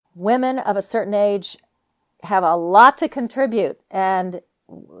women of a certain age have a lot to contribute, and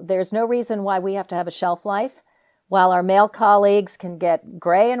there's no reason why we have to have a shelf life, while our male colleagues can get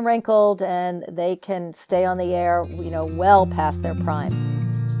gray and wrinkled and they can stay on the air, well past their prime.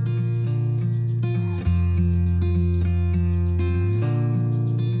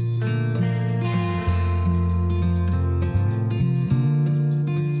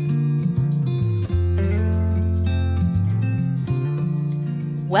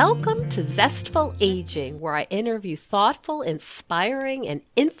 Welcome to Zestful Aging, where I interview thoughtful, inspiring, and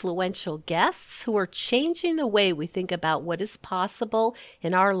influential guests who are changing the way we think about what is possible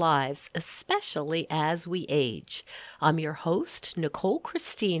in our lives, especially as we age. I'm your host, Nicole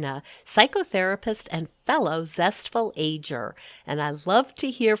Christina, psychotherapist and fellow Zestful Ager, and I love to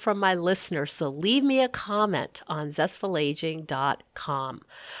hear from my listeners, so leave me a comment on zestfulaging.com.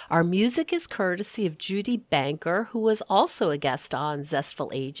 Our music is courtesy of Judy Banker, who was also a guest on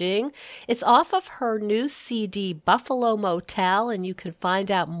Zestful Aging. It's off of her new CD, Buffalo Motel, and you can find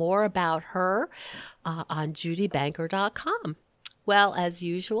out more about her on judybanker.com. Well, as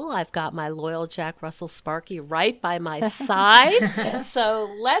usual, I've got my loyal Jack Russell Sparky right by my side.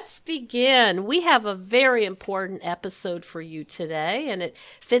 So let's begin. We have a very important episode for you today, and it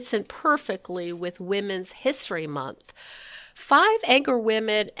fits in perfectly with Women's History Month. 5 anchor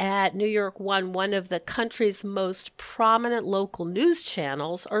women at NY1, one of the country's most prominent local news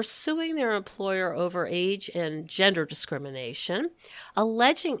channels, are suing their employer over age and gender discrimination,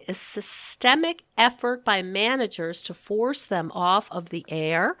 alleging a systemic effort by managers to force them off of the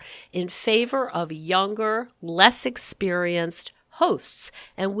air in favor of younger, less experienced hosts.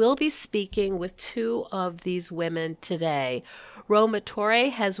 And we'll be speaking with 2 of these women today. Roma Torre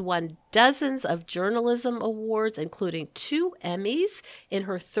has won dozens of journalism awards, including 2 Emmys in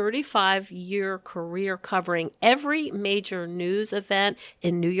her 35-year career covering every major news event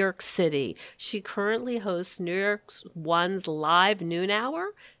in New York City. She currently hosts NY1's live noon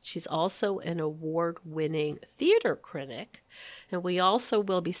hour. She's also an award-winning theater critic. And we also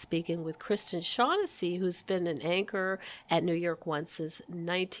will be speaking with Kristen Shaughnessy, who's been an anchor at NY1 since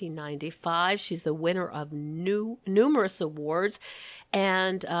 1995. She's the winner of numerous awards,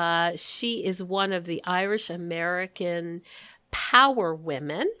 and she is one of the Irish American power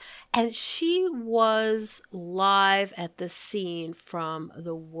women, and she was live at the scene from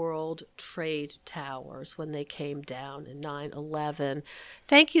the World Trade Towers when they came down in 9/11.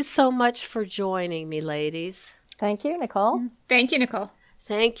 Thank you so much for joining me, ladies. Thank you, Nicole. Thank you, Nicole.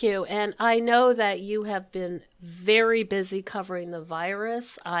 Thank you. And I know that you have been very busy covering the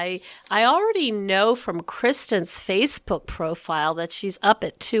virus. I already know from Kristen's Facebook profile that she's up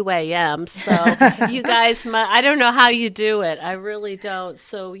at 2 a.m. So you guys, I don't know how you do it. I really don't.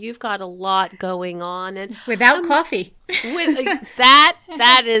 So you've got a lot going on, and without coffee. With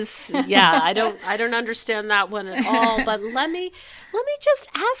that is, yeah, I don't understand that one at all. But let me just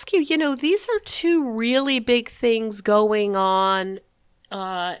ask you, these are 2 really big things going on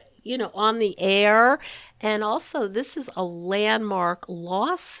on the air. And also, this is a landmark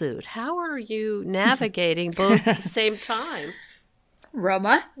lawsuit. How are you navigating both at the same time?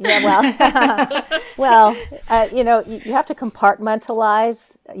 Roma? Yeah, well, you have to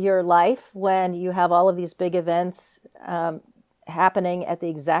compartmentalize your life when you have all of these big events happening at the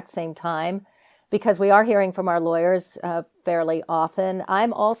exact same time, because we are hearing from our lawyers fairly often.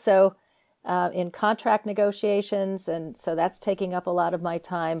 I'm also in contract negotiations, and so that's taking up a lot of my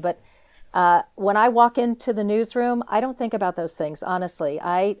time. But when I walk into the newsroom, I don't think about those things, honestly.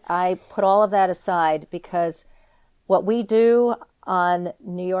 I put all of that aside, because what we do on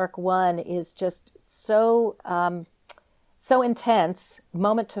NY1 is just so intense,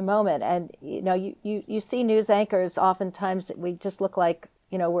 moment to moment. And you see news anchors, oftentimes we just look like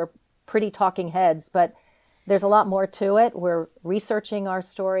we're pretty talking heads, but there's a lot more to it. We're researching our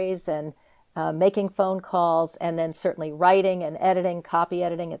stories and making phone calls, and then certainly writing and editing, copy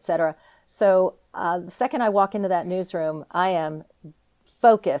editing, etc. So the second I walk into that newsroom, I am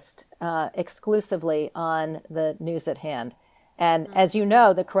focused exclusively on the news at hand. And as you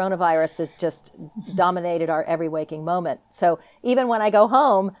know, the coronavirus has just dominated our every waking moment. So even when I go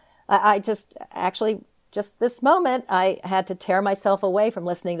home, I just this moment, I had to tear myself away from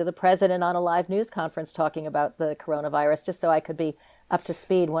listening to the president on a live news conference talking about the coronavirus, just so I could be up to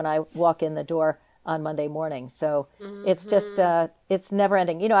speed when I walk in the door on Monday morning. So it's just, it's never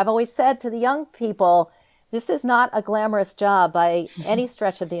ending. I've always said to the young people, this is not a glamorous job by any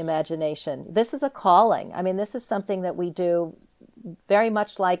stretch of the imagination. This is a calling. I mean, this is something that we do very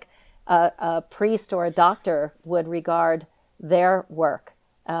much like a priest or a doctor would regard their work.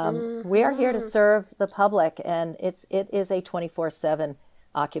 We are here to serve the public, and it is a 24/7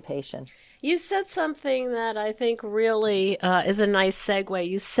 occupation. You said something that I think really is a nice segue.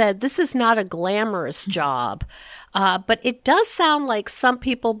 You said this is not a glamorous job, but it does sound like some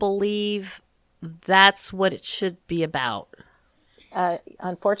people believe that's what it should be about.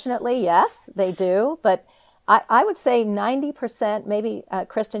 Unfortunately, yes, they do. But I would say 90%, maybe,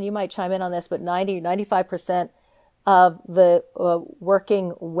 Kristen, you might chime in on this, but 95% of the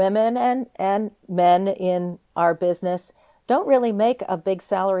working women and men in our business don't really make a big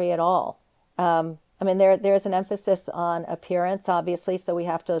salary at all. I mean, there's an emphasis on appearance, obviously, so we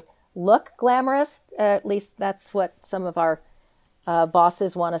have to look glamorous. At least that's what some of our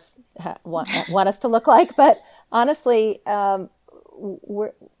bosses want us to look like. But honestly,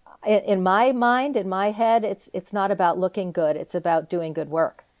 we're, in my mind, in my head, it's not about looking good. It's about doing good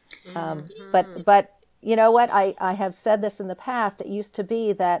work. But you know what? I have said this in the past. It used to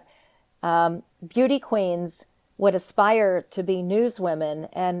be that beauty queens would aspire to be newswomen,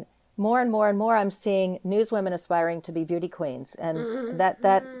 and more and more and more I'm seeing newswomen aspiring to be beauty queens. And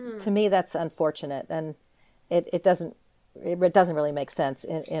that to me, that's unfortunate. And it doesn't really make sense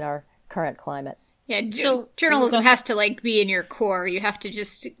in our current climate. Yeah, journalism has to be in your core. You have to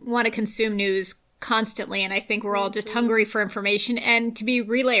just want to consume news constantly, and I think we're all just hungry for information and to be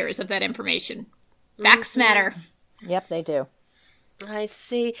relayers of that information. Facts matter. Yep, they do. I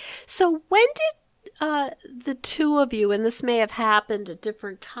see. So when did the two of you, and this may have happened at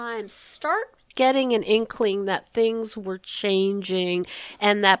different times, start getting an inkling that things were changing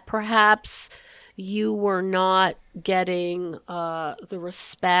and that perhaps you were not getting the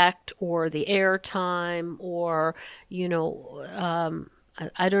respect or the airtime or,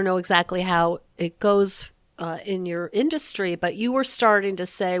 I don't know exactly how it goes in your industry, but you were starting to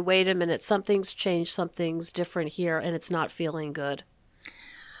say, wait a minute, something's changed, something's different here, and it's not feeling good.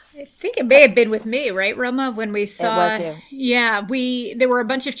 I think it may have been with me, right, Roma, when we saw... It was you. Yeah, there were a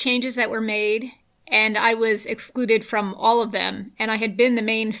bunch of changes that were made, and I was excluded from all of them. And I had been the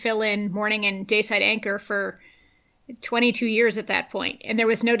main fill-in morning and dayside anchor for 22 years at that point. And there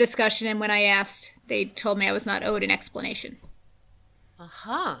was no discussion, and when I asked, they told me I was not owed an explanation.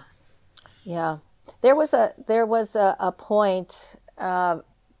 Uh-huh. Yeah. There was a point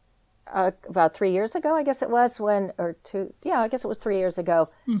about 3 years ago, I guess it was, I guess it was 3 years ago,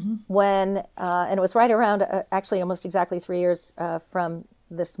 when, and it was right around, actually almost exactly 3 years from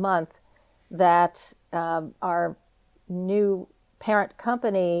this month, that our new parent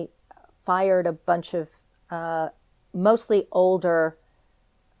company fired a bunch of mostly older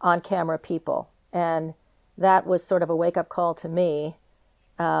on-camera people. And that was sort of a wake-up call to me.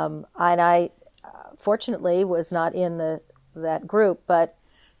 And I fortunately was not in that group, but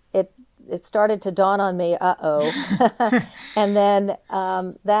it started to dawn on me, And then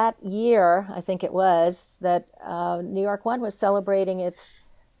that year, I think it was, that NY1 was celebrating its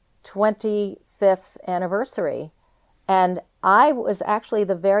 25th anniversary. And I was actually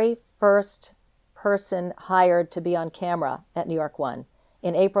the very first person hired to be on camera at NY1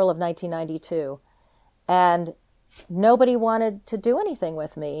 in April of 1992. And nobody wanted to do anything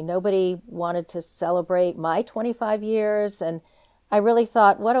with me. Nobody wanted to celebrate my 25 years. And I really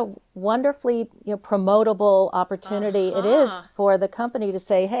thought, what a wonderfully promotable opportunity it is for the company to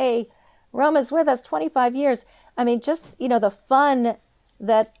say, hey, Roma's with us 25 years. I mean, just, the fun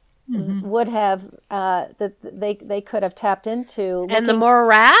that would have, that they could have tapped into. And the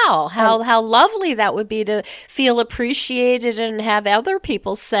morale, how lovely that would be to feel appreciated and have other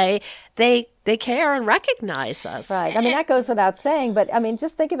people say they care and recognize us. Right. I mean, that goes without saying, but I mean,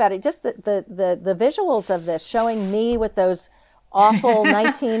 just think about it. Just the visuals of this, showing me with those awful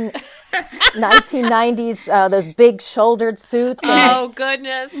 1990s, those big shouldered suits. And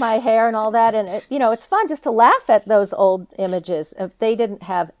goodness. My hair and all that. And, it's fun just to laugh at those old images. If they didn't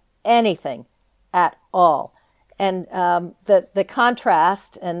have anything at all. And the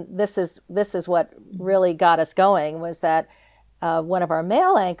contrast, and this is what really got us going, was that one of our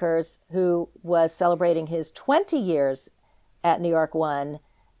male anchors, who was celebrating his 20 years at NY1,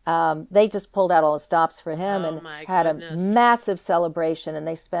 they just pulled out all the stops for him and had a massive celebration, and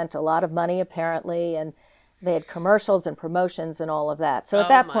they spent a lot of money apparently, and they had commercials and promotions and all of that. So at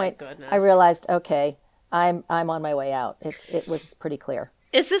that point, I realized, okay, I'm on my way out. It was pretty clear.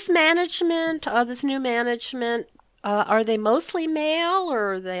 Is this management, this new management, are they mostly male,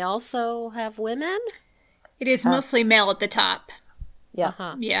 or they also have women? It is mostly male at the top. Yeah.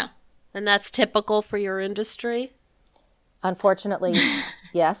 Uh-huh. Yeah. And that's typical for your industry? Unfortunately,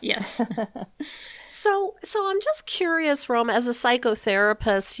 yes. Yes. So I'm just curious, Roma, as a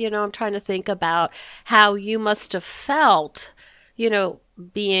psychotherapist, I'm trying to think about how you must have felt,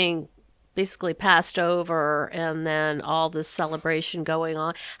 being basically passed over and then all this celebration going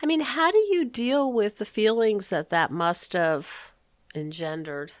on. I mean, how do you deal with the feelings that must have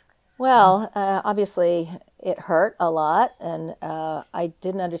engendered? Well, obviously it hurt a lot, and I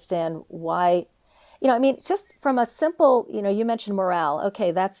didn't understand why. I mean, just from a simple, you mentioned morale.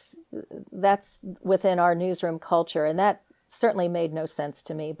 Okay, that's within our newsroom culture, and that certainly made no sense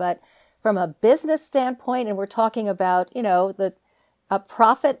to me. But from a business standpoint, and we're talking about, a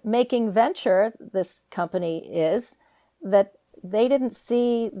profit-making venture this company is, that they didn't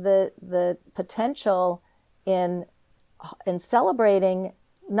see the potential in celebrating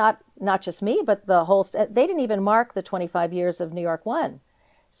not just me, but the whole. They didn't even mark the 25 years of NY1.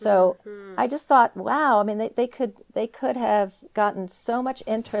 So I just thought, wow. I mean, they could have gotten so much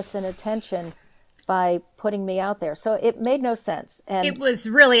interest and attention by putting me out there. So it made no sense. And it was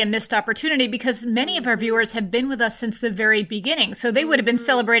really a missed opportunity because many of our viewers have been with us since the very beginning. So they would have been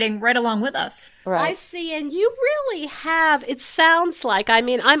celebrating right along with us. Right. I see. And you really have, it sounds like, I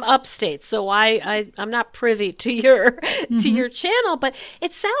mean, I'm upstate, so I'm not privy to your to your channel, but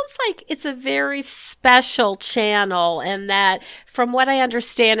it sounds like it's a very special channel, and that, from what I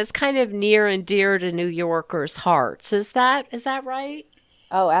understand, is kind of near and dear to New Yorkers' hearts. Is that right?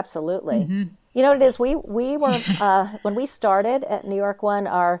 Oh, absolutely. Mm-hmm. You know what it is? We were when we started at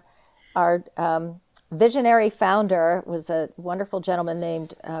NY1, our visionary founder was a wonderful gentleman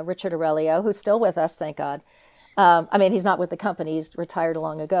named Richard Aurelio, who's still with us, thank God. I mean, he's not with the company; he's retired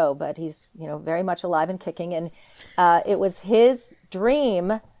long ago, but he's very much alive and kicking. And it was his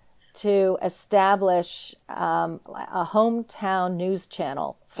dream to establish a hometown news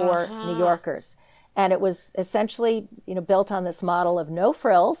channel for New Yorkers, and it was essentially built on this model of no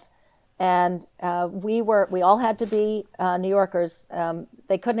frills. And we all had to be New Yorkers.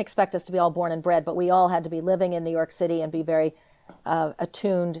 They couldn't expect us to be all born and bred, but we all had to be living in New York City and be very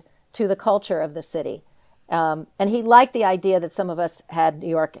attuned to the culture of the city. And he liked the idea that some of us had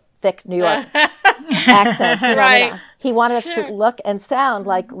thick New York accents. Right. He wanted us to look and sound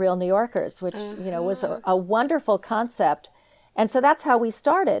like real New Yorkers, which was a wonderful concept. And so that's how we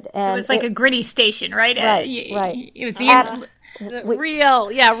started. And it was like a gritty station, right? Right. It was the real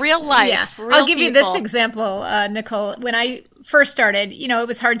life. Yeah. Real I'll give you this people. example, Nicole. When I first started, it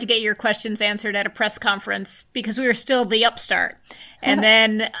was hard to get your questions answered at a press conference because we were still the upstart. And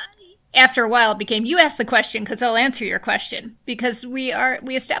then after a while it became, you ask the question because I'll answer your question, because we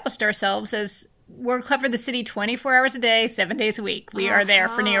established ourselves as we're cover the city 24 hours a day, 7 days a week. We are there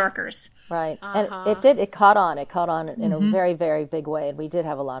for New Yorkers. Right. And it caught on in a very, very big way. And we did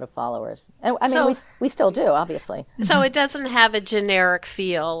have a lot of followers. And I mean, we still do, obviously. So it doesn't have a generic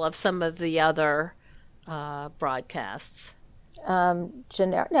feel of some of the other broadcasts.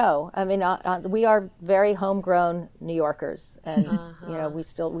 No. I mean, we are very homegrown New Yorkers. And,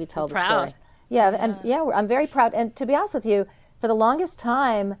 we tell the story. Yeah. And I'm very proud. And to be honest with you, for the longest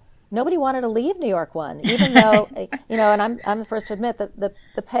time, nobody wanted to leave NY1, even though, and I'm the first to admit that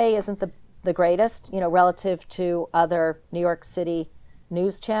the pay isn't the greatest, relative to other New York City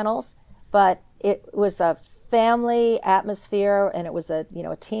news channels, but it was a family atmosphere, and it was a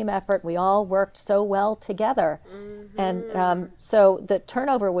team effort. We all worked so well together, and so the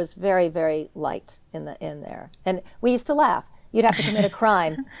turnover was very, very light in there, and we used to laugh. You'd have to commit a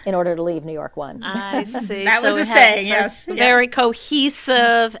crime in order to leave NY1. I see. That was a saying, yes. Very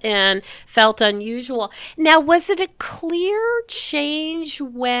cohesive and felt unusual. Now, was it a clear change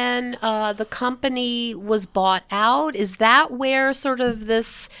when the company was bought out? Is that where sort of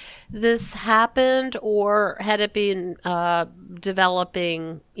this happened, or had it been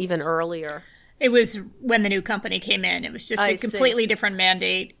developing even earlier? It was when the new company came in. It was just a completely different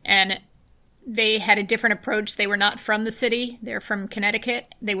mandate, and they had a different approach. They were not from the city. They're from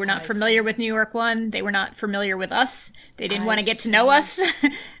Connecticut. They were not familiar with NY1. They were not familiar with us. They didn't want to get to know us.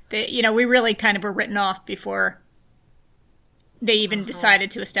 We really kind of were written off before they even decided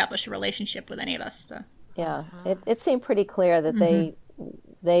to establish a relationship with any of us. So. Yeah, it seemed pretty clear that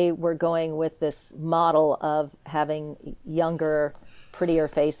they were going with this model of having younger, prettier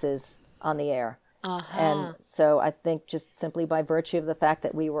faces on the air. And so I think just simply by virtue of the fact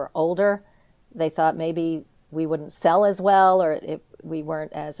that we were older, they thought maybe we wouldn't sell as well, or we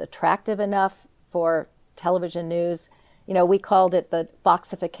weren't as attractive enough for television news. We called it the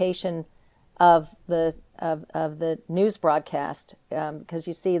Foxification of the news broadcast, because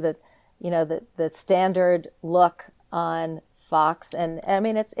you see the standard look on Fox, and I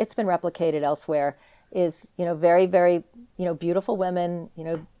mean it's been replicated elsewhere, is very, very beautiful women,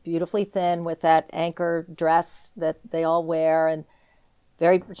 beautifully thin with that anchor dress that they all wear, and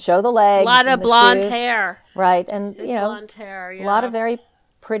very show the legs. A lot of blonde shoes. hair. Right. And, blonde hair, a lot of very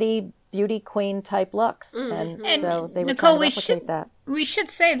pretty beauty queen type looks. And so they were Nicole, trying to replicate that. We should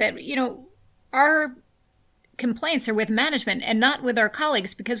say that, our complaints are with management and not with our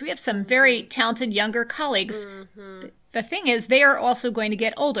colleagues, because we have some very talented younger colleagues. The thing is, they are also going to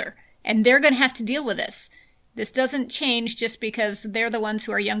get older, and they're going to have to deal with this. This doesn't change just because they're the ones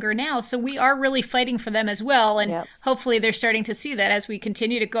who are younger now. So we are really fighting for them as well. And hopefully they're starting to see that as we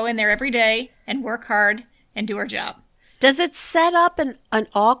continue to go in there every day and work hard and do our job. Does it set up an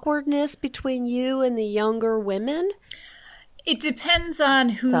awkwardness between you and the younger women? It depends on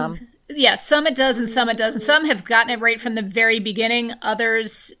who. Some. Yeah, some it does and some it doesn't. Some have gotten it right from the very beginning.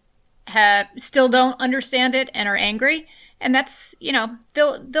 Others still don't understand it and are angry. And that's,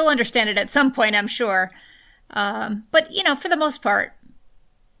 they'll understand it at some point, I'm sure. But, for the most part,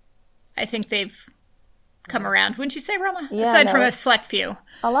 I think they've come around. Wouldn't you say, Roma? Yeah, Aside from a select few.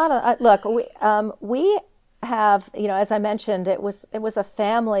 A lot of, look, we have, as I mentioned, it was a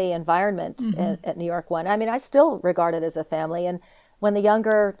family environment at NY1. I mean, I still regard it as a family. And when the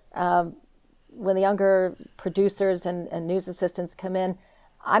younger producers and news assistants come in,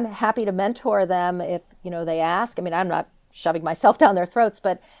 I'm happy to mentor them if, they ask. I mean, I'm not shoving myself down their throats,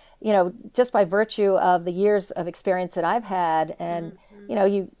 but just by virtue of the years of experience that I've had, and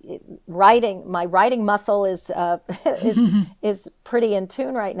my writing muscle is pretty in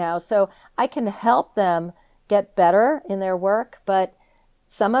tune right now, so I can help them get better in their work. But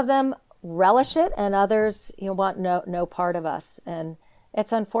some of them relish it, and others want no part of us, and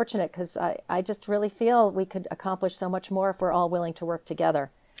it's unfortunate because I just really feel we could accomplish so much more if we're all willing to work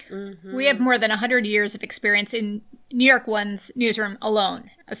together. We have more than 100 years of experience in NY1's newsroom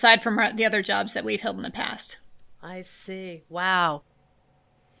alone, aside from the other jobs that we've held in the past. I see. Wow.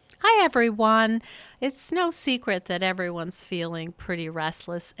 Hi, everyone. It's no secret that everyone's feeling pretty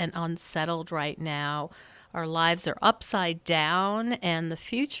restless and unsettled right now. Our lives are upside down, and the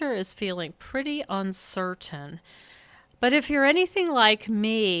future is feeling pretty uncertain. But if you're anything like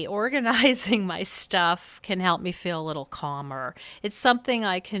me, organizing my stuff can help me feel a little calmer. It's something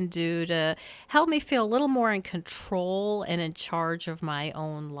I can do to help me feel a little more in control and in charge of my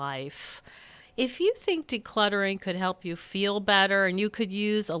own life. If you think decluttering could help you feel better and you could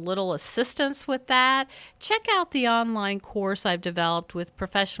use a little assistance with that, check out the online course I've developed with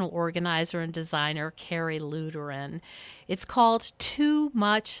professional organizer and designer Carrie Luderin. It's called Too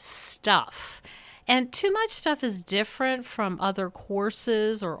Much Stuff. And Too Much Stuff is different from other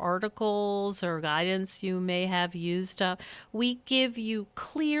courses or articles or guidance you may have used up. We give you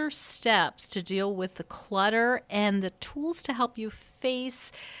clear steps to deal with the clutter and the tools to help you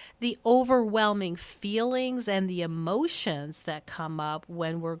face the overwhelming feelings and the emotions that come up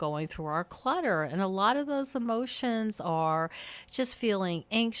when we're going through our clutter. And a lot of those emotions are just feeling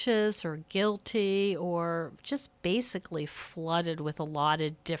anxious or guilty or just basically flooded with a lot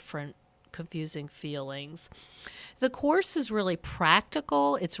of different confusing feelings. The course is really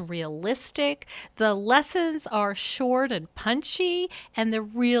practical. It's realistic. The lessons are short and punchy, and they're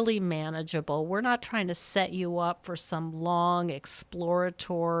really manageable. We're not trying to set you up for some long,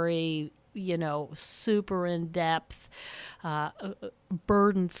 exploratory, super in-depth,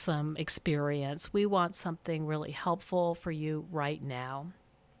 burdensome experience. We want something really helpful for you right now.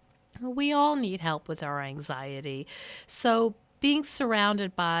 We all need help with our anxiety. So being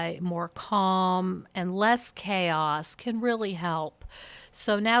surrounded by more calm and less chaos can really help.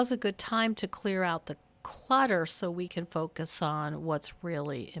 So now's a good time to clear out the clutter so we can focus on what's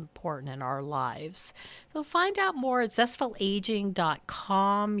really important in our lives. So find out more at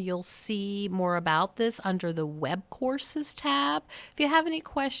zestfulaging.com. You'll see more about this under the web courses tab. If you have any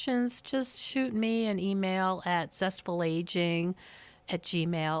questions, just shoot me an email at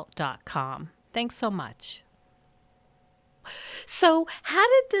zestfulaging@gmail.com. Thanks so much. So how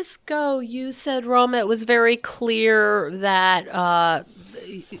did this go? You said, Roma, it was very clear that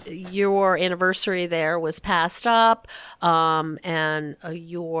your anniversary there was passed up, and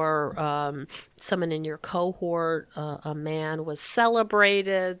someone in your cohort, a man, was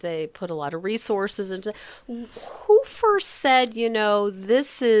celebrated. They put a lot of resources into. Who first said,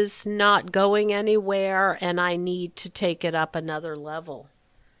 this is not going anywhere and I need to take it up another level?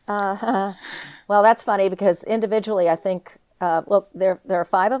 Well, that's funny because individually, I think, there are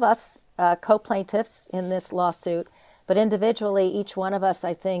 5 of us co-plaintiffs in this lawsuit, but individually, each one of us,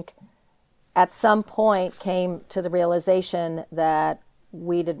 I think, at some point came to the realization that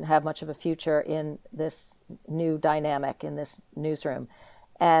we didn't have much of a future in this new dynamic in this newsroom.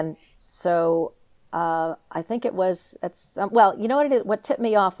 And so I think it was, what tipped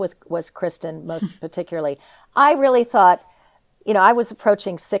me off was Kristen most particularly. I really thought, I was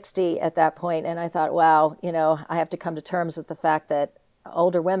approaching 60 at that point, and I thought, wow, I have to come to terms with the fact that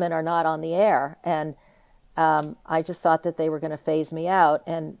older women are not on the air. And I just thought that they were going to phase me out.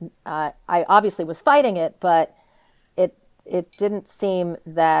 And I obviously was fighting it, but it didn't seem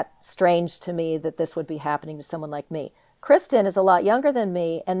that strange to me that this would be happening to someone like me. Kristen is a lot younger than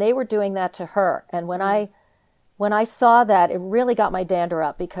me, and they were doing that to her. And when I saw that, it really got my dander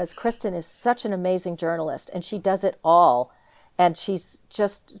up, because Kristen is such an amazing journalist, and she does it all. And she's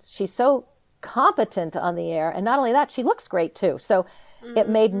so competent on the air. And not only that, she looks great too. So it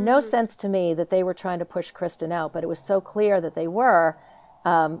made no sense to me that they were trying to push Kristen out, but it was so clear that they were.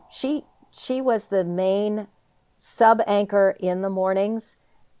 She was the main sub anchor in the mornings.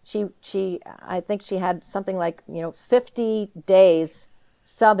 I think she had something like 50 days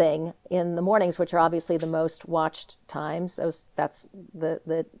subbing in the mornings, which are obviously the most watched times. That's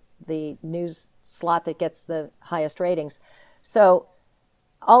the news slot that gets the highest ratings. So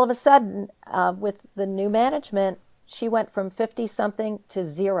all of a sudden, with the new management, she went from 50 something to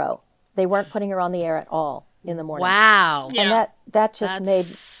 0. They weren't putting her on the air at all in the morning. Wow. And Yeah. that just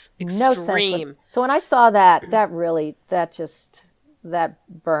That's made no extreme. sense. So when I saw that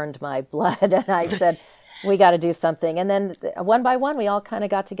burned my blood. And I said, we got to do something. And then one by one, we all kind of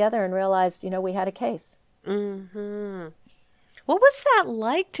got together and realized, we had a case. Mm-hmm. What was that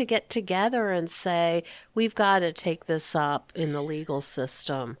like to get together and say, we've got to take this up in the legal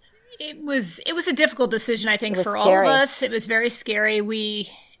system? It was a difficult decision, I think, for scary. all of us. It was very scary. We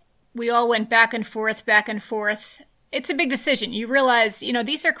all went back and forth, back and forth. It's a big decision. You realize,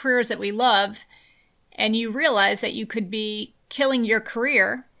 these are careers that we love, and you realize that you could be killing your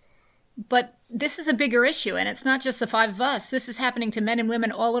career, but this is a bigger issue, and it's not just the 5 of us. This is happening to men and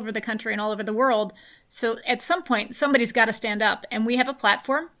women all over the country and all over the world. So at some point, somebody's got to stand up, and we have a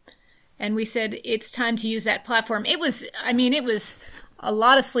platform, and we said it's time to use that platform. It was a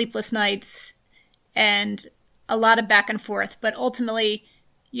lot of sleepless nights and a lot of back and forth, but ultimately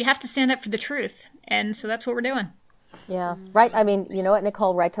you have to stand up for the truth. And so that's what we're doing. Yeah. Right. I mean, you know what,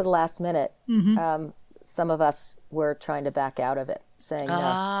 Nicole, right to the last minute, some of us were trying to back out of it, saying,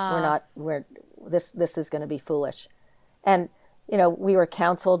 no, this is going to be foolish. And, we were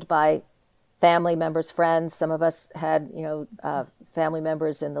counseled by family members, friends. Some of us had, family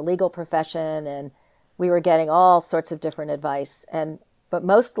members in the legal profession, and we were getting all sorts of different advice. But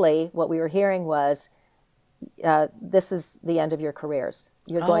mostly what we were hearing was, this is the end of your careers.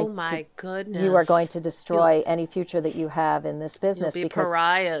 Goodness. You are going to destroy any future that you have in this business. You'll be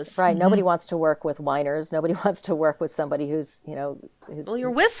pariahs. Right. Nobody wants to work with whiners. Nobody wants to work with somebody who's you're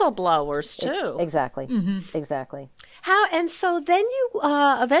whistleblowers too. Exactly. Exactly. And so then you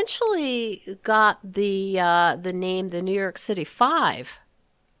eventually got the name, the New York City 5.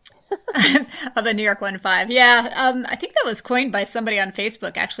 Of the New York 1-5. Yeah. I think that was coined by somebody on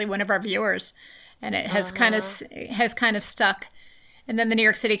Facebook, actually, one of our viewers. And it has kind of stuck. And then the New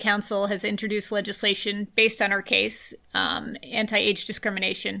York City Council has introduced legislation based on our case, anti-age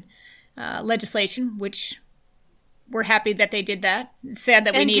discrimination legislation, which we're happy that they did that. It's sad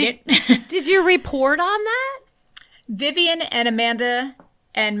that we need it. Did you report on that? Vivian and Amanda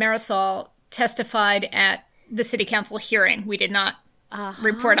and Marisol testified at the City Council hearing. We did not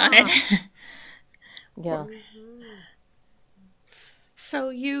report on it. Yeah. So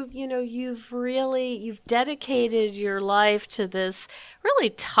you've dedicated your life to this really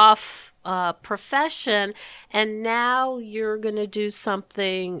tough profession, and now you're going to do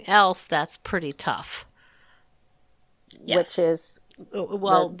something else that's pretty tough. Yes. Which is the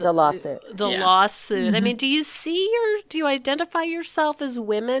lawsuit. The lawsuit. I mean, do you identify yourself as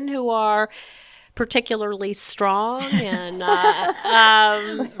women who are particularly strong and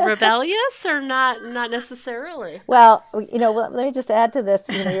rebellious, or not necessarily? Well, let me just add to this.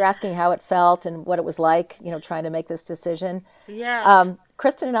 You're asking how it felt and what it was like, trying to make this decision. Yes.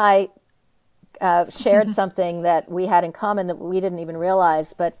 Kristen and I shared something that we had in common that we didn't even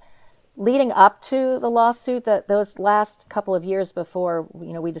realize, but leading up to the lawsuit, those last couple of years before,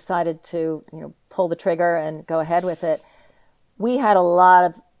 we decided to, pull the trigger and go ahead with it, we had a lot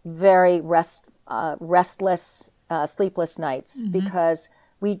of very restless, sleepless nights because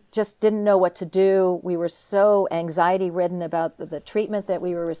we just didn't know what to do. We were so anxiety-ridden about the treatment that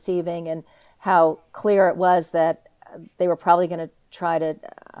we were receiving and how clear it was that they were probably going to try to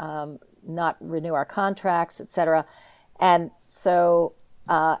not renew our contracts, et cetera. And so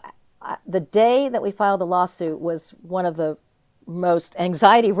the day that we filed the lawsuit was one of the most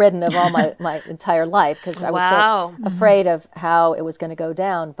anxiety-ridden of all my entire life, because I was so afraid of how it was going to go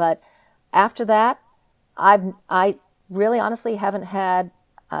down. But after that, I really honestly haven't had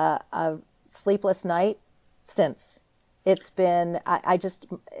a sleepless night since. It's been,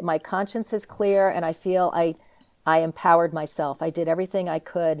 my conscience is clear, and I feel I empowered myself. I did everything I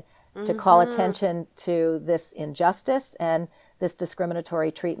could to call attention to this injustice and this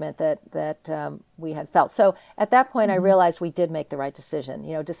discriminatory treatment that we had felt. So at that point, I realized we did make the right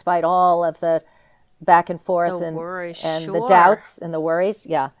decision. Despite all of the back and forth and the doubts and the worries.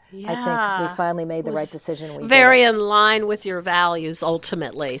 I think we finally made the right decision. We very in line with your values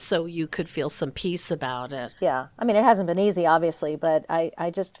ultimately, so you could feel some peace about it. Yeah. I mean, it hasn't been easy, obviously, but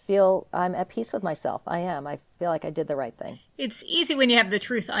I just feel I'm at peace with myself. I am. I feel like I did the right thing. It's easy when you have the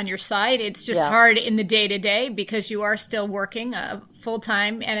truth on your side. It's just hard in the day-to-day because you are still working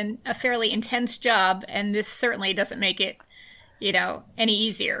full-time and a fairly intense job, and this certainly doesn't make it, any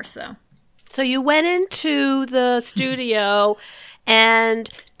easier, So you went into the studio, and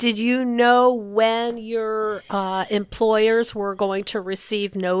did you know when your employers were going to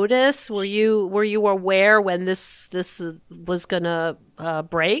receive notice? Were you aware when this was going to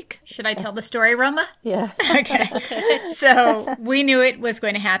break? Should I tell the story, Roma? Yeah. Okay. So we knew it was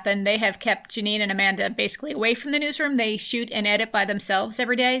going to happen. They have kept Janine and Amanda basically away from the newsroom. They shoot and edit by themselves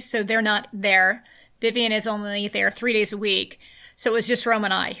every day, so they're not there. Vivian is only there 3 days a week. So it was just Roma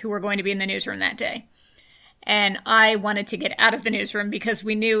and I who were going to be in the newsroom that day. And I wanted to get out of the newsroom because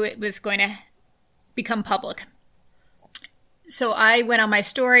we knew it was going to become public. So I went on my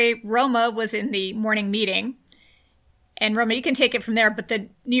story. Roma was in the morning meeting. And Roma, you can take it from there, but the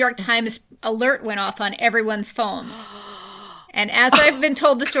New York Times alert went off on everyone's phones. And as I've been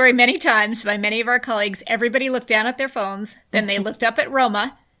told the story many times by many of our colleagues, everybody looked down at their phones. Then they looked up at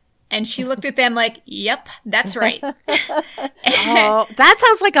Roma. And she looked at them like, yep, that's right. Oh, that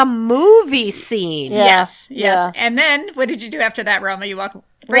sounds like a movie scene. Yeah. Yes. Yeah. And then what did you do after that, Roma? You walked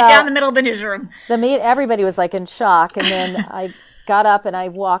right down the middle of the newsroom. Everybody was like in shock. And then I got up and I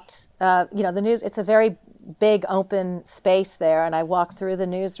walked, the news, it's a very big open space there. And I walked through the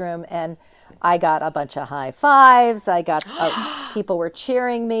newsroom and I got a bunch of high fives. I got people were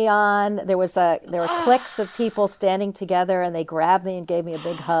cheering me on. There were cliques of people standing together, and they grabbed me and gave me a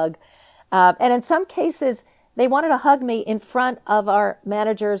big hug. And in some cases, they wanted to hug me in front of our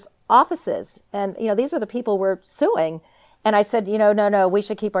managers' offices. And these are the people we're suing. And I said, no, we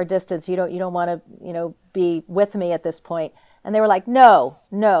should keep our distance. You don't want to, be with me at this point. And they were like, no,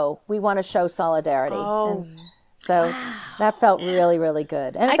 we want to show solidarity. Oh. And so that felt really, really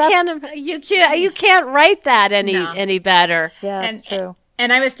good. And you can't write that any better. Yeah, that's true.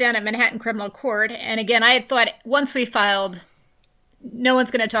 And I was down at Manhattan Criminal Court, and again, I had thought once we filed, no one's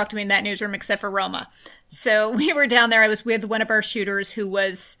going to talk to me in that newsroom except for Roma. So we were down there. I was with one of our shooters who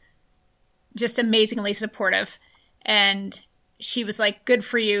was just amazingly supportive, and she was like, "Good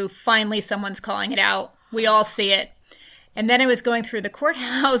for you! Finally, someone's calling it out. We all see it." And then I was going through the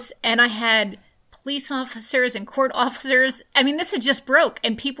courthouse, and I had police officers and court officers. I mean, this had just broke,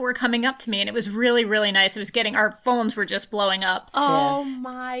 and people were coming up to me, and it was really, really nice. Our phones were just blowing up. Oh,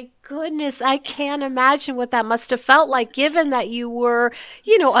 my goodness. I can't imagine what that must have felt like, given that you were,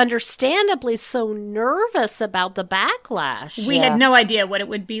 understandably so nervous about the backlash. We had no idea what it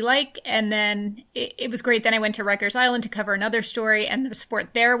would be like, and then it was great. Then I went to Rikers Island to cover another story, and the support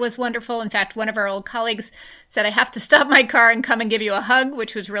there was wonderful. In fact, one of our old colleagues said, I have to stop my car and come and give you a hug,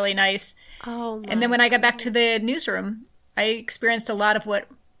 which was really nice. Oh, and then when I got back to the newsroom, I experienced a lot of what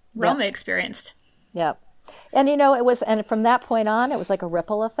Roma experienced. Yeah. And, and from that point on, it was like a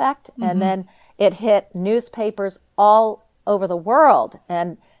ripple effect. Mm-hmm. And then it hit newspapers all over the world.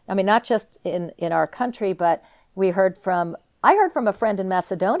 And I mean, not just in our country, but I heard from a friend in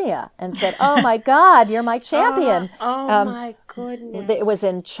Macedonia and said, oh my God, you're my champion. My goodness. It was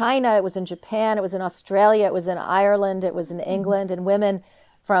in China, it was in Japan, it was in Australia, it was in Ireland, it was in England, and women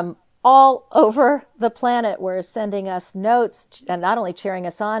from all over the planet were sending us notes and not only cheering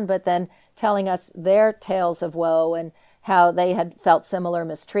us on, but then telling us their tales of woe and how they had felt similar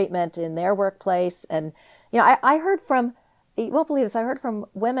mistreatment in their workplace. And, I heard from, you won't believe this, I heard from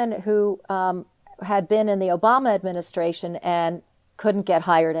women who had been in the Obama administration and couldn't get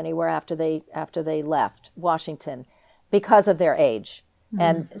hired anywhere after they left Washington because of their age. Mm-hmm.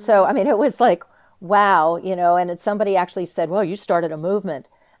 And so, I mean, it was like, wow, and somebody actually said, well, you started a movement.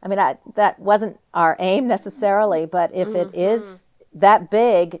 I mean, that wasn't our aim necessarily, but if it is that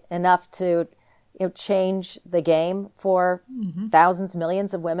big enough to change the game for thousands,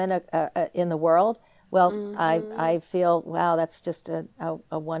 millions of women in the world, well, I feel, wow, that's just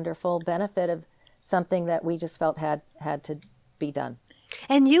a wonderful benefit of something that we just felt had to be done.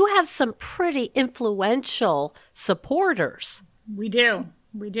 And you have some pretty influential supporters. We do.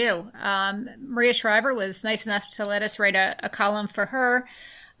 Maria Shriver was nice enough to let us write a column for her.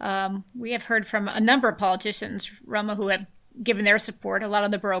 We have heard from a number of politicians, Roma, who have given their support. A lot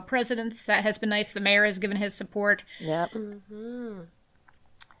of the borough presidents, that has been nice. The mayor has given his support. Yep.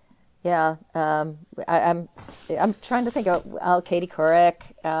 Yeah. I'm trying to think of, Katie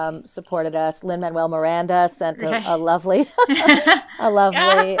Couric supported us. Lin-Manuel Miranda sent a lovely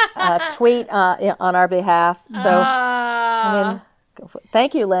tweet on our behalf. So, I mean,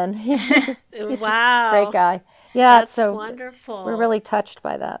 thank you, Lynn. He's wow. a great guy. Yeah, that's so wonderful. We're really touched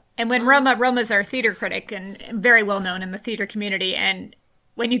by that. And when Roma's our theater critic and very well known in the theater community, and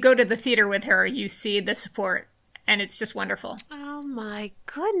when you go to the theater with her, you see the support, and it's just wonderful. Oh my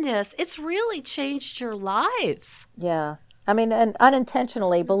goodness, it's really changed your lives. Yeah, I mean, and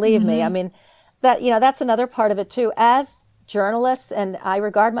unintentionally, believe me. I mean, that's another part of it too. As journalists, and I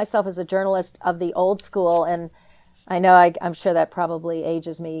regard myself as a journalist of the old school, and I know I'm sure that probably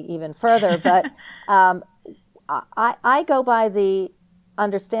ages me even further, but. I go by the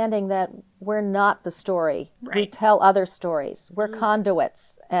understanding that we're not the story. Right. We tell other stories. We're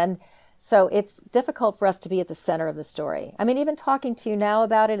conduits. And so it's difficult for us to be at the center of the story. I mean, even talking to you now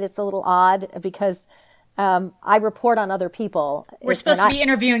about it, it's a little odd because I report on other people. We're supposed to be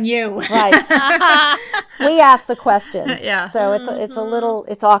interviewing you. Right. We ask the questions. Yeah. So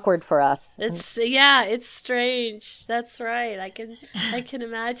it's awkward for us. It's strange. That's right. I can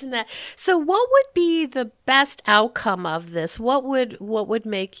imagine that. So what would be the best outcome of this? What would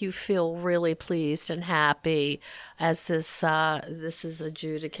make you feel really pleased and happy as this is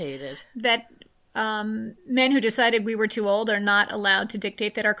adjudicated? That men who decided we were too old are not allowed to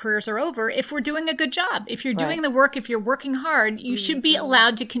dictate that our careers are over if we're doing a good job. If you're doing the work, if you're working hard, you should be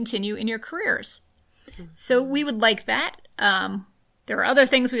allowed to continue in your careers. So we would like that. There are other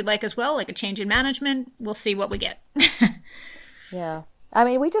things we'd like as well, like a change in management. We'll see what we get. Yeah. I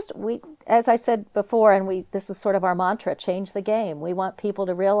mean, we as I said before, and this was sort of our mantra, change the game. We want people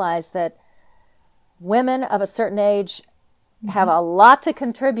to realize that women of a certain age have a lot to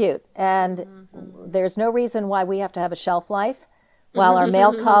contribute, and there's no reason why we have to have a shelf life while our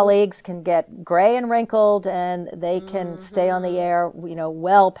male colleagues can get gray and wrinkled and they can stay on the air,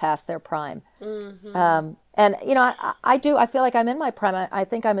 well past their prime. And, I feel like I'm in my prime. I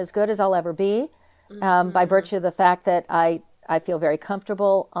think I'm as good as I'll ever be by virtue of the fact that I feel very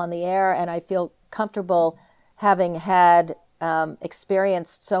comfortable on the air, and I feel comfortable having had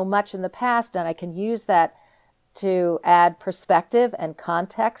experienced so much in the past, and I can use that to add perspective and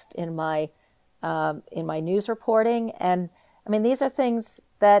context in my news reporting. And I mean, these are things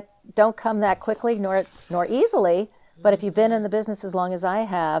that don't come that quickly nor easily. But if you've been in the business as long as I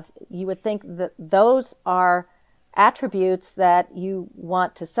have, you would think that those are attributes that you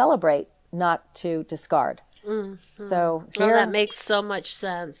want to celebrate, not to discard. So that makes so much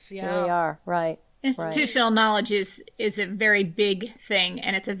sense. Yeah, here we are. Right. Institutional knowledge is a very big thing,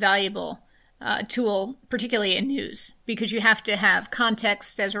 and it's a valuable tool, particularly in news, because you have to have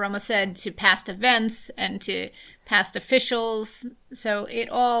context, as Roma said, to past events and to past officials. So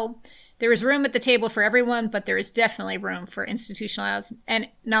there is room at the table for everyone, but there is definitely room for institutionalized and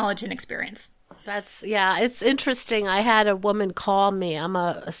knowledge and experience. It's interesting. I had a woman call me. I'm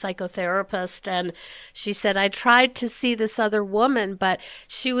a psychotherapist, and she said, I tried to see this other woman, but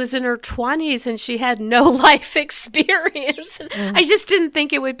she was in her 20s and she had no life experience. I just didn't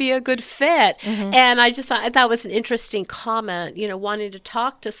think it would be a good fit. And I just thought that was an interesting comment, wanting to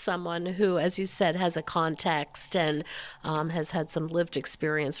talk to someone who, as you said, has a context and has had some lived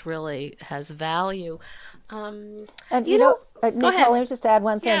experience really has value. And Nicole, let me just add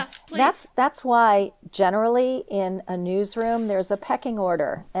one thing. Yeah, please. That's why generally in a newsroom there's a pecking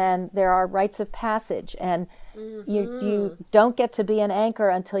order and there are rites of passage, and you don't get to be an anchor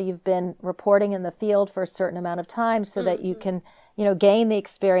until you've been reporting in the field for a certain amount of time, so that you can gain the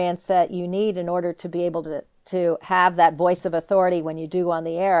experience that you need in order to be able to have that voice of authority when you do go on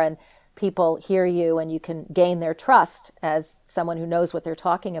the air and people hear you and you can gain their trust as someone who knows what they're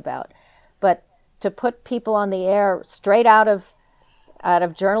talking about. But to put people on the air straight out of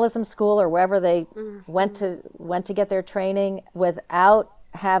journalism school or wherever they went to get their training without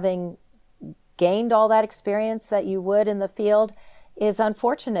having gained all that experience that you would in the field is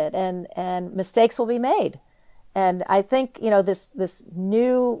unfortunate, and mistakes will be made. And I think this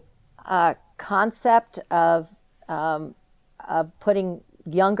new concept of putting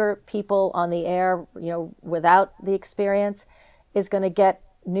younger people on the air without the experience is going to get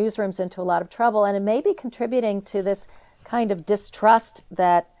newsrooms into a lot of trouble, and it may be contributing to this kind of distrust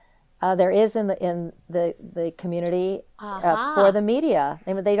that there is in the community for the media.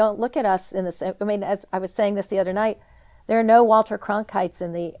 I mean, they don't look at us in the same. I mean, as I was saying this the other night, there are no Walter Cronkites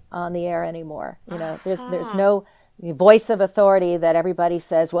on the air anymore. There's no voice of authority that everybody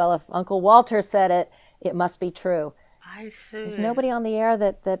says, well, if Uncle Walter said it, it must be true. I see. There's nobody on the air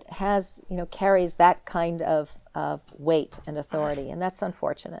that has, carries that kind of weight and authority, and that's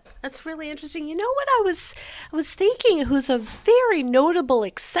unfortunate. That's really interesting. You know what I was thinking, who's a very notable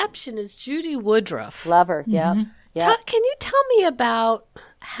exception, is Judy Woodruff. Love her, yeah. Yeah. Can you tell me about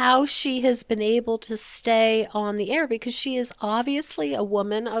how she has been able to stay on the air? Because she is obviously a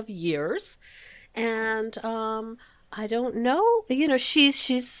woman of years, and I don't know.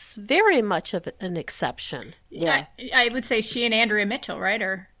 She's very much of an exception. Yeah, I would say she and Andrea Mitchell, right?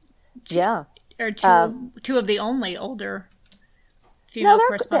 Or two of the only older female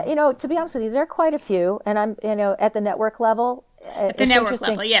correspondents. To be honest with you, there are quite a few, and I'm, at the network level. At the network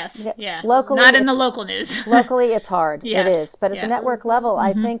level, yes, yeah. Locally, not in the local news. Locally, it's hard. Yes. It is, but at the network level,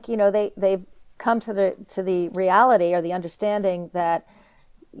 I think they've come to the reality or the understanding that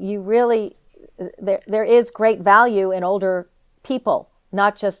you really there is great value in older people,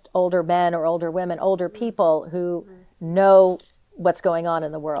 not just older men or older women, older people who know what's going on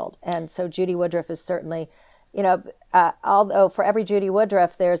in the world. And so Judy Woodruff is certainly, although for every Judy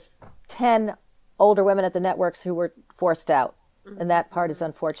Woodruff, there's 10 older women at the networks who were forced out. And that part is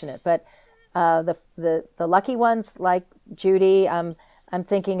unfortunate. But the lucky ones like Judy, I'm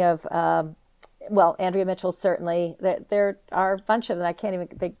thinking of, Andrea Mitchell certainly. There are a bunch of them. I can't even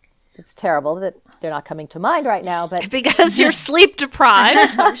think. It's terrible that they're not coming to mind right now. But because you're sleep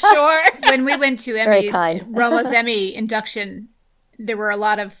deprived, I'm sure. When we went to Roma's Emmy induction, there were a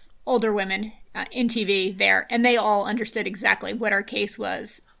lot of older women in TV there, and they all understood exactly what our case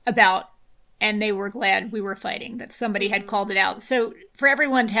was about. And they were glad we were fighting, that somebody had called it out. So for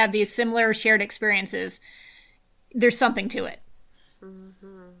everyone to have these similar shared experiences, there's something to it.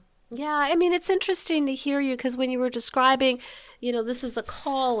 Yeah, I mean, it's interesting to hear you, because when you were describing, this is a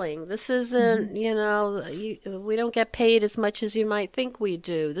calling. This isn't, we don't get paid as much as you might think we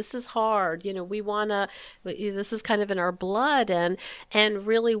do. This is hard. This is kind of in our blood, and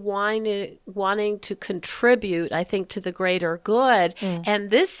really wanting to contribute, I think, to the greater good. And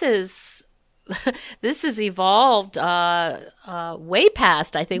this has evolved way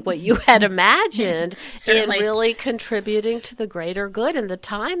past, I think, what you had imagined in really contributing to the greater good. And the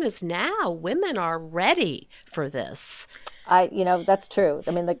time is now. Women are ready for this. That's true.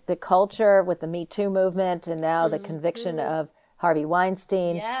 I mean, the culture with the Me Too movement and now the conviction of Harvey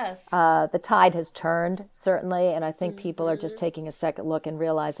Weinstein. Yes. The tide has turned, certainly. And I think people are just taking a second look and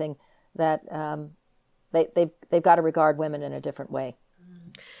realizing that they've got to regard women in a different way.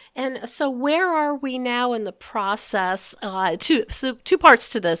 And so where are we now in the process? Two parts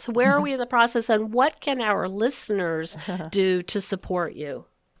to this. Where are we in the process, and what can our listeners do to support you?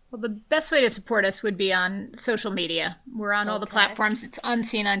 Well, the best way to support us would be on social media. We're on all the platforms. It's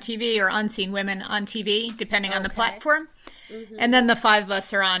Unseen on TV or Unseen Women on TV, depending on the platform. And then the five of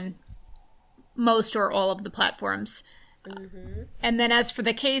us are on most or all of the platforms. And then as for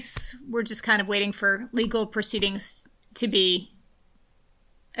the case, we're just kind of waiting for legal proceedings to be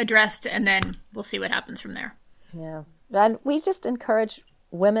addressed, and then we'll see what happens from there. Yeah. And we just encourage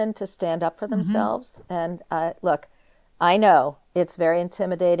women to stand up for themselves. And look, I know it's very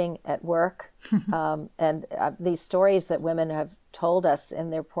intimidating at work. And these stories that women have told us,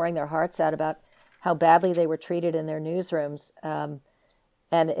 and they're pouring their hearts out about how badly they were treated in their newsrooms.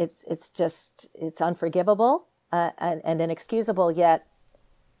 And it's unforgivable and inexcusable, yet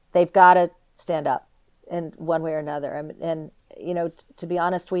they've got to stand up in one way or another. And to be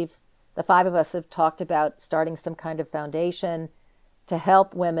honest, the five of us have talked about starting some kind of foundation to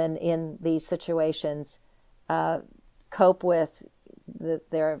help women in these situations cope with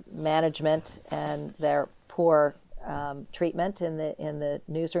their management and their poor treatment in the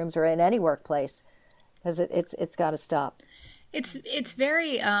newsrooms or in any workplace, because it's got to stop. It's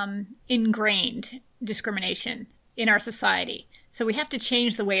very ingrained discrimination in our society, so we have to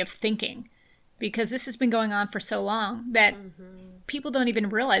change the way of thinking, because this has been going on for so long that people don't even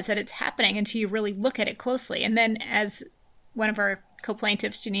realize that it's happening until you really look at it closely. And then, as one of our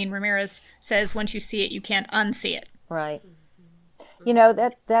co-plaintiffs, Janine Ramirez, says, once you see it, you can't unsee it. Right.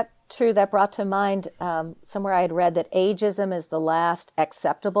 That brought to mind somewhere I had read that ageism is the last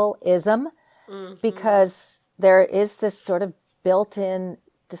acceptable ism, because there is this sort of built-in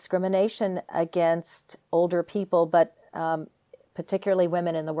discrimination against older people, but particularly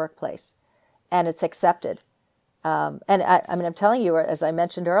women in the workplace. And it's accepted. And I'm telling you, as I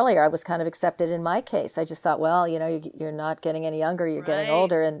mentioned earlier, I was kind of accepted in my case. I just thought, well, you're not getting any younger, you're getting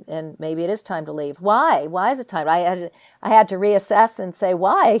older, and maybe it is time to leave. Why? Why is it time? I had to reassess and say,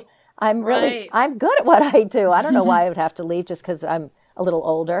 why? I'm good at what I do. I don't know why I would have to leave just because I'm a little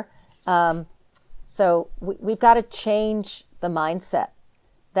older. So we've got to change the mindset.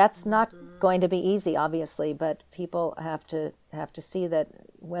 that's not going to be easy, obviously, but people have to see that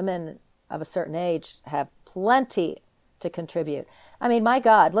women of a certain age have plenty to contribute. I mean, my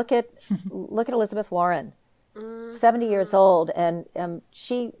God, look at Elizabeth Warren, 70 years old, and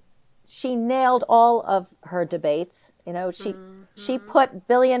she nailed all of her debates. You know, she put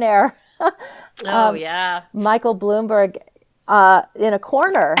billionaire Michael Bloomberg in a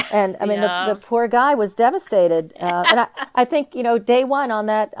corner, and I mean the poor guy was devastated. And I think, you know, day one on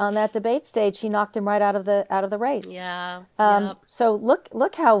that debate stage, he knocked him right out of the race. So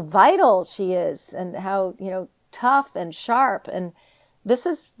look how vital she is, and how, you know, tough and sharp, and this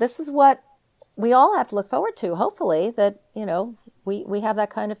is what we all have to look forward to. Hopefully, that, you know, we have that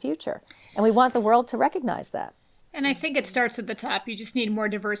kind of future, and we want the world to recognize that. And I think it starts at the top. You just need more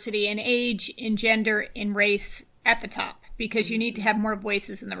diversity in age, in gender, in race at the top, because you need to have more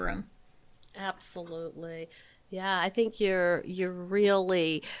voices in the room. Absolutely. Yeah, I think you're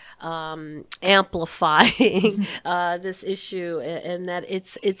really amplifying this issue, and that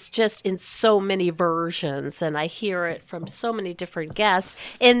it's just in so many versions, and I hear it from so many different guests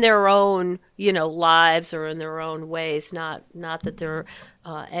in their own, you know, lives or in their own ways. Not that they're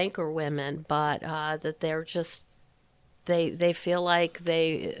anchor women, but that they're just they feel like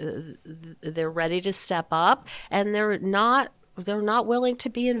they're ready to step up, and they're not willing to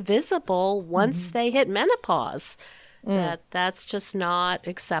be invisible once they hit menopause. That's just not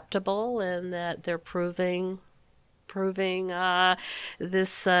acceptable, and that they're proving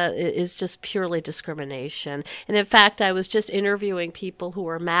this is just purely discrimination. And in fact, I was just interviewing people who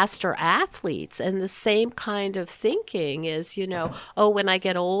are master athletes, and the same kind of thinking is, you know, oh, when I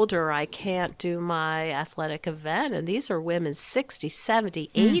get older, I can't do my athletic event. And these are women 60, 70,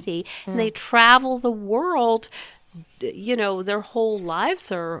 80, and they travel the world. You know, their whole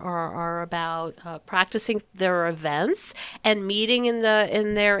lives are about practicing their events and meeting in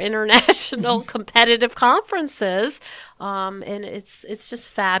their international competitive conferences, and it's just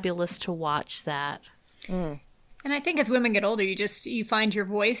fabulous to watch that. And I think as women get older, you find your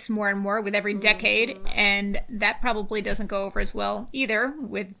voice more and more with every decade, and that probably doesn't go over as well either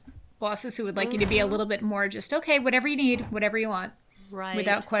with bosses who would like you to be a little bit more just, okay, whatever you need, whatever you want, right,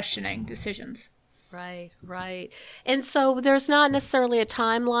 without questioning decisions. Right. And so there's not necessarily a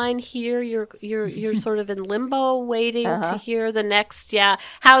timeline here. You're sort of in limbo, waiting to hear the next. Yeah.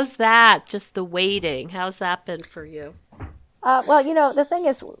 How's that? Just the waiting. How's that been for you? Well, you know, the thing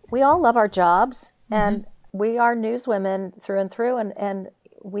is, we all love our jobs, and we are newswomen through and through, and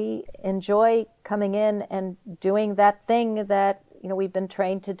we enjoy coming in and doing that thing that, you know, we've been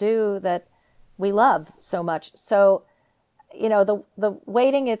trained to do, that we love so much. So, you know, the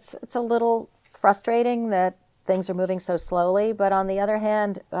waiting, it's a little frustrating that things are moving so slowly, but on the other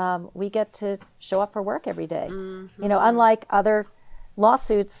hand, we get to show up for work every day. You know, unlike other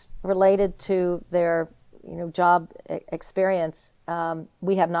lawsuits related to their, you know, job experience,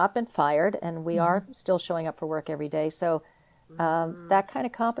 we have not been fired, and we are still showing up for work every day. So that kind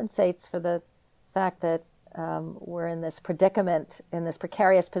of compensates for the fact that we're in this predicament, in this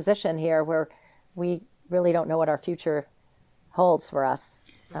precarious position here, where we really don't know what our future holds for us.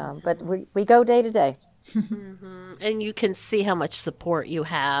 But we go day to day. And you can see how much support you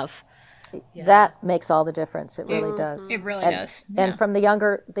have. Yeah. That makes all the difference. It really does. It really does. Yeah. And from the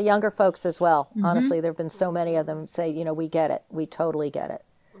younger folks as well. Honestly, there have been so many of them say, you know, we get it. We totally get it.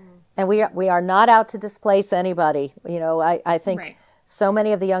 And we are not out to displace anybody. You know, I think so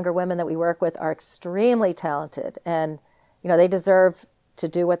many of the younger women that we work with are extremely talented, and, you know, they deserve to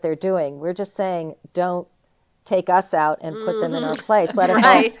do what they're doing. We're just saying, don't take us out and put them in our place.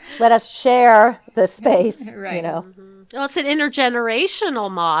 Let us share the space. You know, well, it's an intergenerational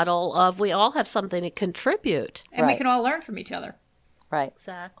model of we all have something to contribute, and we can all learn from each other. Right.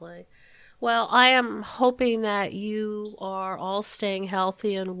 Exactly. Well, I am hoping that you are all staying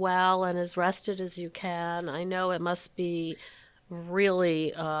healthy and well and as rested as you can. I know it must be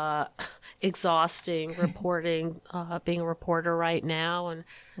really exhausting reporting, being a reporter right now, and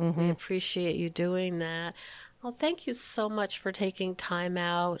we appreciate you doing that. Well, thank you so much for taking time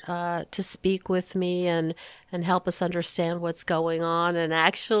out to speak with me and help us understand what's going on, and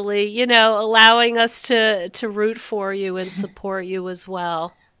actually, you know, allowing us to root for you and support you as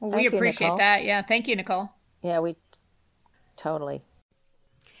well. Well, we appreciate that. Yeah. Thank you, Nicole. Yeah, we totally.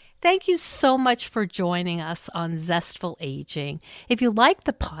 Thank you so much for joining us on Zestful Aging. If you like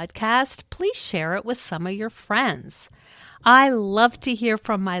the podcast, please share it with some of your friends. I love to hear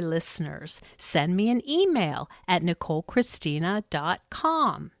from my listeners. Send me an email at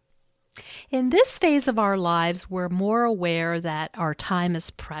NicoleChristina.com. In this phase of our lives, we're more aware that our time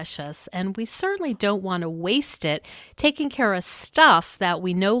is precious, and we certainly don't want to waste it taking care of stuff that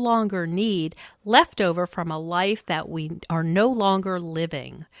we no longer need, left over from a life that we are no longer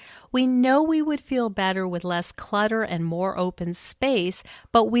living. We know we would feel better with less clutter and more open space,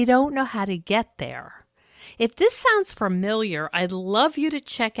 but we don't know how to get there. If this sounds familiar, I'd love you to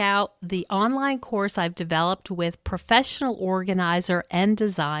check out the online course I've developed with professional organizer and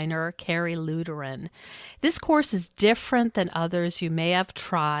designer Carrie Luderin. This course is different than others you may have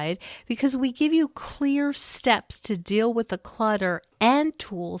tried because we give you clear steps to deal with the clutter and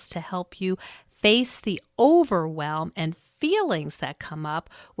tools to help you face the overwhelm and feelings that come up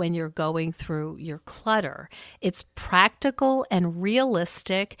when you're going through your clutter. It's practical and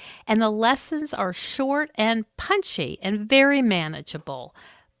realistic, and the lessons are short and punchy and very manageable,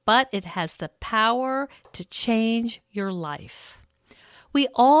 but it has the power to change your life. We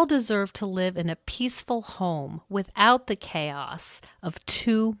all deserve to live in a peaceful home without the chaos of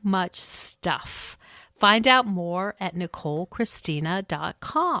too much stuff. Find out more at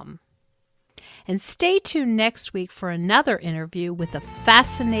NicoleChristina.com. And stay tuned next week for another interview with a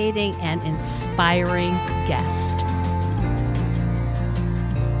fascinating and inspiring guest.